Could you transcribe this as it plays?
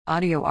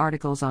Audio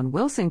articles on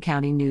Wilson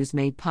County News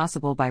made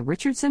possible by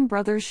Richardson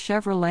Brothers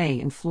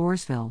Chevrolet in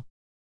Floresville.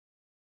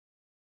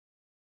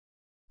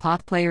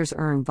 Poth players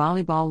earn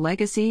Volleyball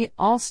Legacy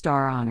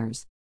All-Star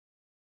honors.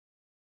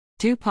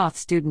 2 Poth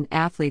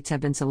student-athletes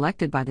have been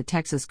selected by the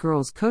Texas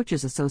Girls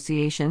Coaches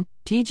Association,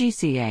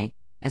 TGCA,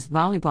 as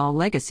Volleyball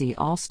Legacy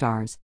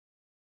All-Stars.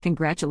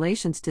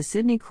 Congratulations to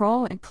Sydney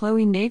Kroll and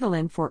Chloe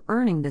Nagelin for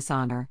earning this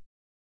honor.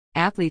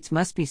 Athletes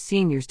must be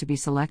seniors to be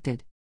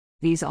selected.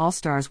 These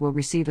All-Stars will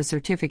receive a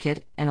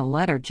certificate and a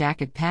letter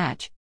jacket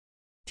patch.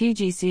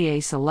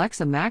 TGCA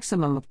selects a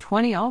maximum of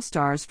 20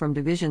 All-Stars from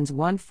Divisions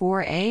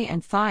 1-4A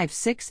and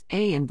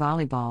 5-6A in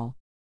volleyball.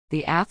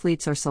 The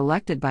athletes are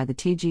selected by the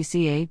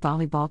TGCA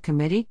Volleyball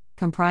Committee,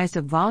 comprised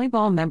of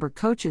volleyball member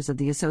coaches of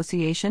the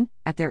association,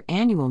 at their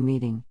annual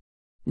meeting.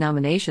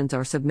 Nominations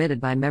are submitted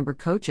by member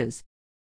coaches.